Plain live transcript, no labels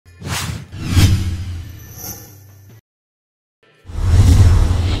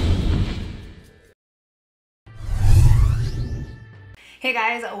Hey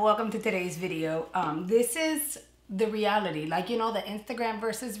guys, welcome to today's video. This is the reality, like, you know, the Instagram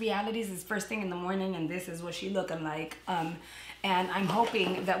versus realities is first thing in the morning, and this is what she looking like. And I'm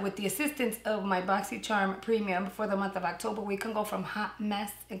hoping that with the assistance of my Boxycharm Premium for the month of October, we can go from Hot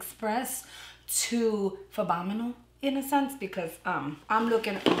Mess Express to phenomenal in a sense, because I'm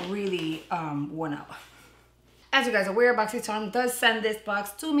looking really worn out. As you guys are aware, Boxycharm does send this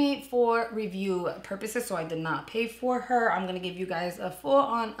box to me for review purposes, so I did not pay for her. I'm going to give you guys a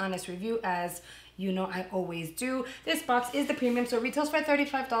full-on honest review, as you know I always do. This box is the premium, so it retails for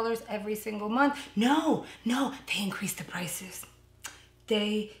 $35 every single month. No, they increased the prices.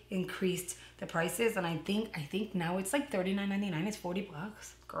 They increased the prices, and I think now it's like $39.99. It's 40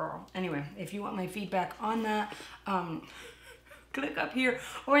 bucks. Girl. Anyway, if you want my feedback on that, click up here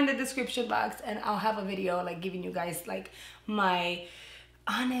or in the description box, and I'll have a video like giving you guys like my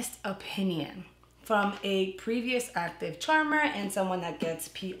honest opinion from a previous active charmer and someone that gets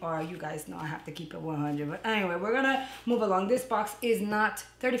PR. You guys know I have to keep it 100, but anyway, we're gonna move along. This box is not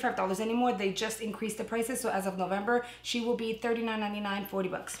 $35 anymore. They just increased the prices, so as of November she will be $39.99, 40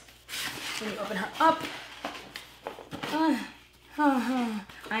 bucks. Let me open her up.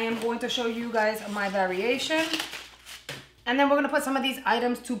 I am going to show you guys my variation. And then we're going to put some of these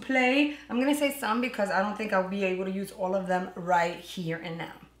items to play. I'm going to say some because I don't think I'll be able to use all of them right here and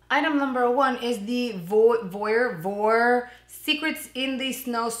now. Item number one is the Voyeur Secrets in the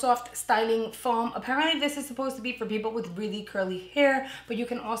Snow Soft Styling Foam. Apparently this is supposed to be for people with really curly hair, but you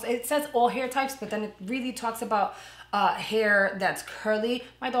can also, it says all hair types, but then it really talks about hair that's curly.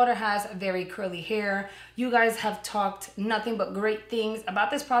 My daughter has very curly hair. You guys have talked nothing but great things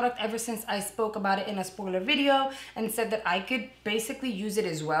about this product ever since I spoke about it in a spoiler video and said that I could basically use it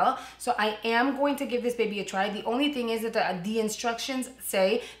as well. So I am going to give this baby a try. The only thing is that the instructions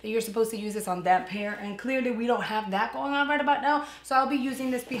say that you're supposed to use this on damp hair, and clearly we don't have that going on right about now. So I'll be using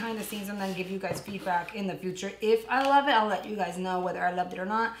this behind the scenes and then give you guys feedback in the future. If I love it, I'll let you guys know whether I loved it or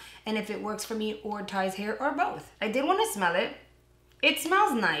not, and if it works for me or Ty's hair or both. I did want to smell it. It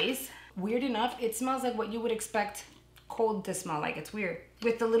smells nice. Weird enough, it smells like what you would expect cold to smell like. It's weird,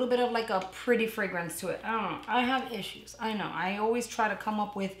 with a little bit of like a pretty fragrance to it. I don't know, I have issues. I know, I always try to come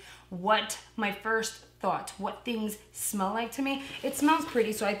up with what my first thought, what things smell like to me. It smells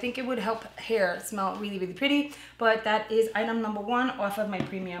pretty, so I think it would help hair smell really, really pretty. But that is item number one off of my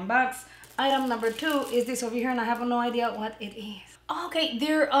premium box. Item number two is this over here, and I have no idea what it is. Okay,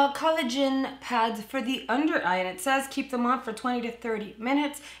 they're collagen pads for the under eye, and it says keep them on for 20 to 30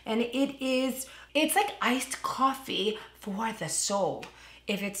 minutes, and it's like iced coffee for the soul.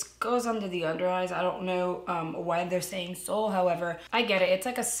 If it goes under the under eyes, I don't know why they're saying soul. However, I get it. It's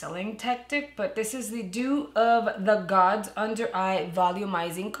like a selling tactic, but this is the Dew of the Gods Under Eye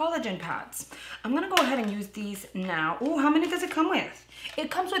Volumizing Collagen Pads. I'm going to go ahead and use these now. Oh, how many does it come with?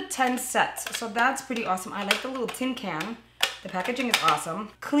 It comes with 10 sets, so that's pretty awesome. I like the little tin can. The packaging is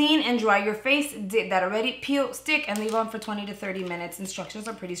awesome. Clean and dry your face. Did that already. Peel, stick, and leave on for 20 to 30 minutes. Instructions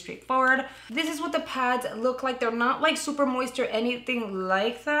are pretty straightforward. This is what the pads look like. They're not like super moist or anything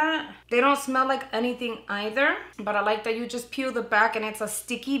like that. They don't smell like anything either. But I like that you just peel the back and it's a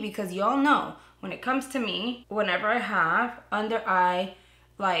sticky, because y'all know when it comes to me, whenever I have under eye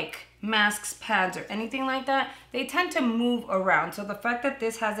like masks, pads, or anything like that, they tend to move around. So the fact that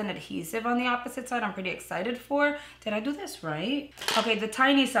this has an adhesive on the opposite side, I'm pretty excited for. Did I do this right? Okay, the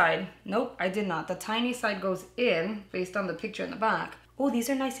tiny side. Nope, I did not. The tiny side goes in based on the picture in the back. Oh, these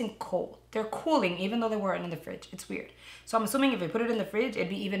are nice and cold. They're cooling even though they weren't in the fridge. It's weird. So I'm assuming if I put it in the fridge, it'd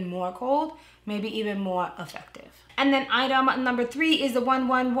be even more cold, maybe even more effective. And then item number three is the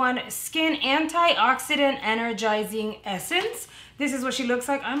 111 Skin Antioxidant Energizing Essence. This is what she looks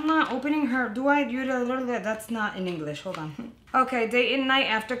like. I'm not opening her. Do I? That's not in English. Hold on. Okay, day and night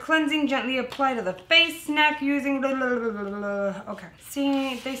after cleansing, gently apply to the face, snack using. Okay.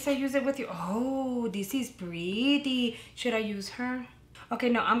 See, they say use it with you. Oh, this is pretty. Should I use her? Okay,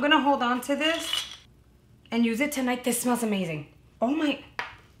 no, I'm gonna hold on to this and use it tonight. This smells amazing. Oh my.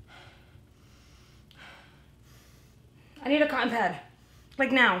 I need a cotton pad.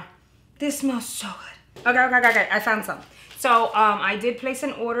 Like now. This smells so good. Okay. I found some. So I did place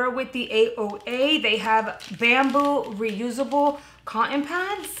an order with the AOA. They have bamboo reusable cotton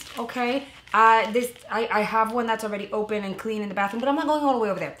pads. Okay. I have one that's already open and clean in the bathroom, but I'm not going all the way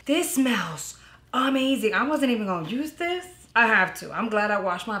over there. This smells amazing. I wasn't even gonna use this. I have to. I'm glad I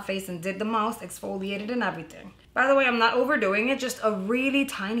washed my face and did the most, exfoliated and everything. By the way, I'm not overdoing it. Just a really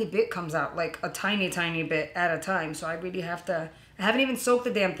tiny bit comes out, like a tiny bit at a time. So I really have to, I haven't even soaked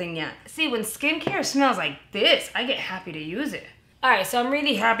the damn thing yet. See, when skincare smells like this, I get happy to use it. All right, so I'm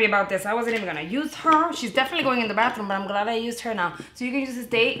really happy about this. I wasn't even gonna use her. She's definitely going in the bathroom, but I'm glad I used her now. So you can use this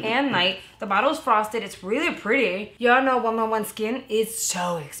day and night. The bottle's frosted. It's really pretty. Y'all know 111 Skin is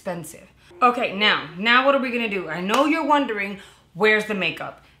so expensive. Okay, now what are we gonna do? I know you're wondering, where's the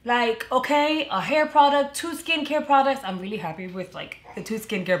makeup? Like, okay, a hair product, 2 skincare products. I'm really happy with like the 2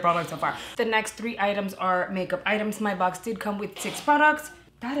 skincare products so far. The next 3 items are makeup items. My box did come with 6 products.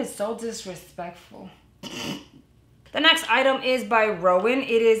 That is so disrespectful. The next item is by Rowan.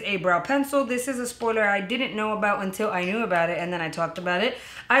 It is a brow pencil. This is a spoiler I didn't know about until I knew about it, and then I talked about it.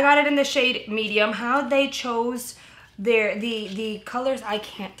 I got it in the shade medium. How they chose the colors, I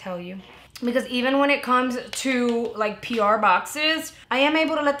can't tell you. Because even when it comes to like PR boxes, I am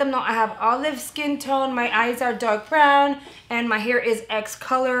able to let them know I have olive skin tone, my eyes are dark brown, and my hair is X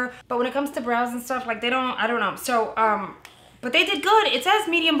color. But when it comes to brows and stuff, like I don't know. So, but they did good. It says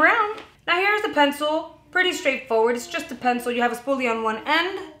medium brown. Now here's the pencil. Pretty straightforward. It's just a pencil. You have a spoolie on one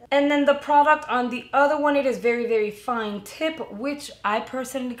end. And then the product on the other one, it is very, very fine tip, which I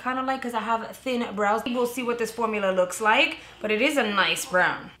personally kind of like because I have thin brows. We'll see what this formula looks like, but it is a nice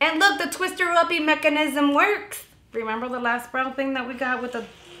brown. And look, the twister-uppy mechanism works. Remember the last brown thing that we got with the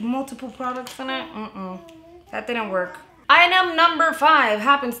multiple products in it? That didn't work. Item number 5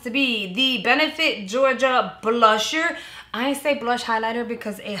 happens to be the Benefit Georgia Blusher. I say blush highlighter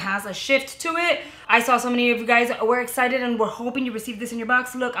because it has a shift to it. I saw so many of you guys were excited and were hoping you received this in your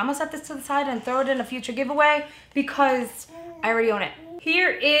box. Look, I'm gonna set this to the side and throw it in a future giveaway because I already own it. Here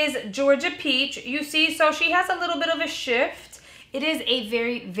is Georgia Peach. You see, so she has a little bit of a shift. It is a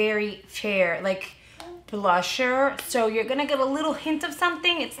very, very fair, like, blusher, so you're gonna get a little hint of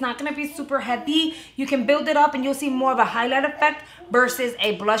something. It's not gonna be super heavy. You can build it up and you'll see more of a highlight effect versus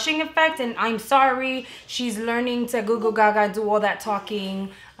a blushing effect. And I'm sorry, she's learning to Google Gaga and do all that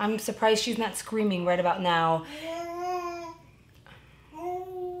talking. I'm surprised she's not screaming right about now.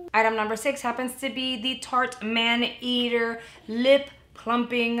 Item number 6 happens to be the Tarte Man Eater Lip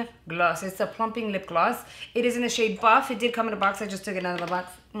Plumping Gloss. It's a plumping lip gloss. It is in the shade Buff. It did come in a box. I just took it out of the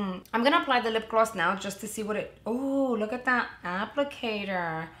box. I'm gonna apply the lip gloss now just to see what it... Oh, look at that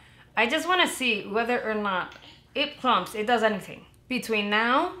applicator. I just want to see whether or not it plumps. It does anything between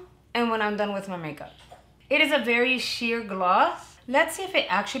now and when I'm done with my makeup. It is a very sheer gloss. Let's see if it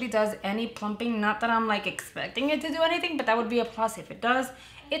actually does any plumping. Not that I'm like expecting it to do anything, but that would be a plus if it does.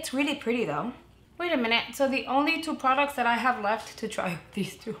 It's really pretty though. Wait a minute, so the only 2 products that I have left to try are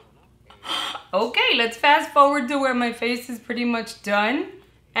these 2. Okay, let's fast forward to where my face is pretty much done.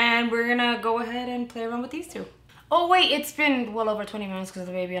 And we're gonna go ahead and play around with these 2. Oh wait, it's been well over 20 minutes because of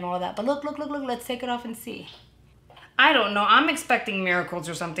the baby and all that. But look, let's take it off and see. I don't know, I'm expecting miracles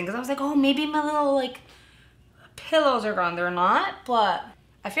or something because I was like, oh, maybe my little like pillows are gone. They're not, but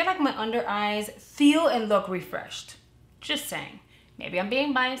I feel like my under eyes feel and look refreshed. Just saying. Maybe I'm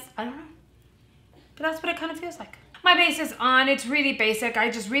being biased, I don't know. But that's what it kind of feels like. My base is on. It's really basic.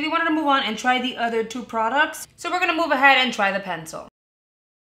 I just really wanted to move on and try the other 2 products. So we're going to move ahead and try the pencil.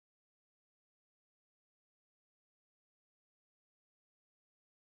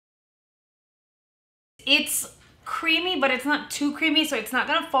 It's creamy, but it's not too creamy, so it's not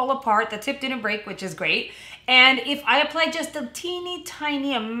going to fall apart. The tip didn't break, which is great. And if I apply just a teeny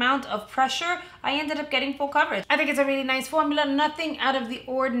tiny amount of pressure, I ended up getting full coverage. I think it's a really nice formula, nothing out of the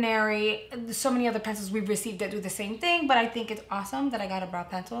ordinary. There's so many other pencils we've received that do the same thing, but I think it's awesome that I got a brow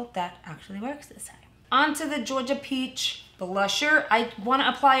pencil that actually works this time. On to the Georgia Peach blusher. I want to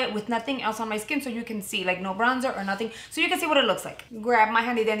apply it with nothing else on my skin so you can see, like no bronzer or nothing, so you can see what it looks like. Grab my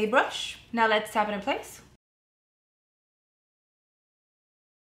handy dandy brush. Now let's tap it in place.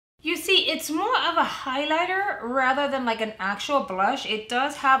 You see, it's more of a highlighter rather than like an actual blush. It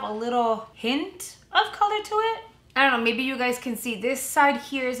does have a little hint of color to it. I don't know, maybe you guys can see this side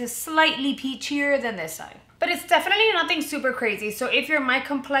here is a slightly peachier than this side. But it's definitely nothing super crazy. So if you're my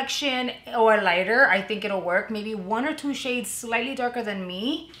complexion or lighter, I think it'll work. Maybe 1 or 2 shades slightly darker than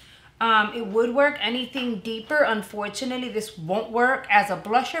me. It would work. Anything deeper, unfortunately, this won't work as a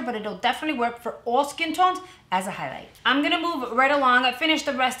blusher, but it'll definitely work for all skin tones as a highlight. I'm gonna move right along. I finished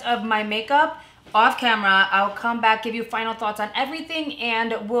the rest of my makeup off camera. I'll come back, give you final thoughts on everything,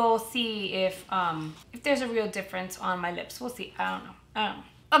 and we'll see if there's a real difference on my lips. We'll see. I don't know.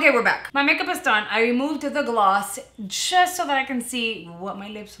 Okay, we're back. My makeup is done. I removed the gloss just so that I can see what my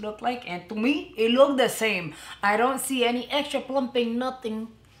lips look like, and to me, it looked the same. I don't see any extra plumping, nothing.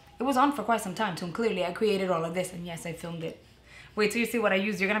 It was on for quite some time, so clearly I created all of this, and yes, I filmed it. Wait till you see what I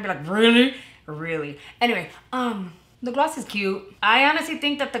used. You're gonna be like, really? Really? Anyway, the gloss is cute. I honestly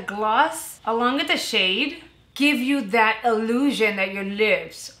think that the gloss, along with the shade, give you that illusion that your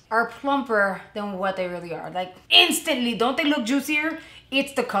lips are plumper than what they really are. Like instantly, don't they look juicier?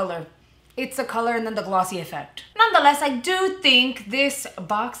 It's the color. It's the color and then the glossy effect. Nonetheless, I do think this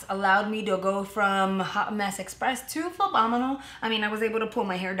box allowed me to go from Hot Mess Express to Phenomenal. I mean, I was able to pull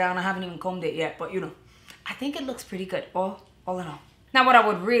my hair down. I haven't even combed it yet, but you know, I think it looks pretty good, all in all. Now, what I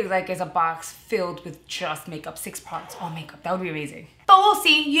would really like is a box filled with just makeup, 6 parts, all makeup. That would be amazing. But we'll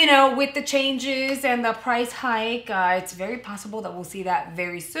see, you know, with the changes and the price hike, it's very possible that we'll see that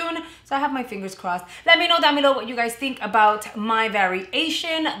very soon. So I have my fingers crossed. Let me know down below what you guys think about my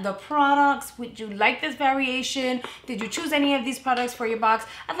variation, the products. Would you like this variation? Did you choose any of these products for your box?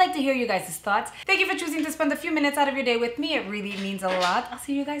 I'd like to hear you guys' thoughts. Thank you for choosing to spend a few minutes out of your day with me. It really means a lot. I'll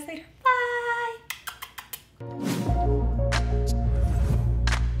see you guys later. Bye.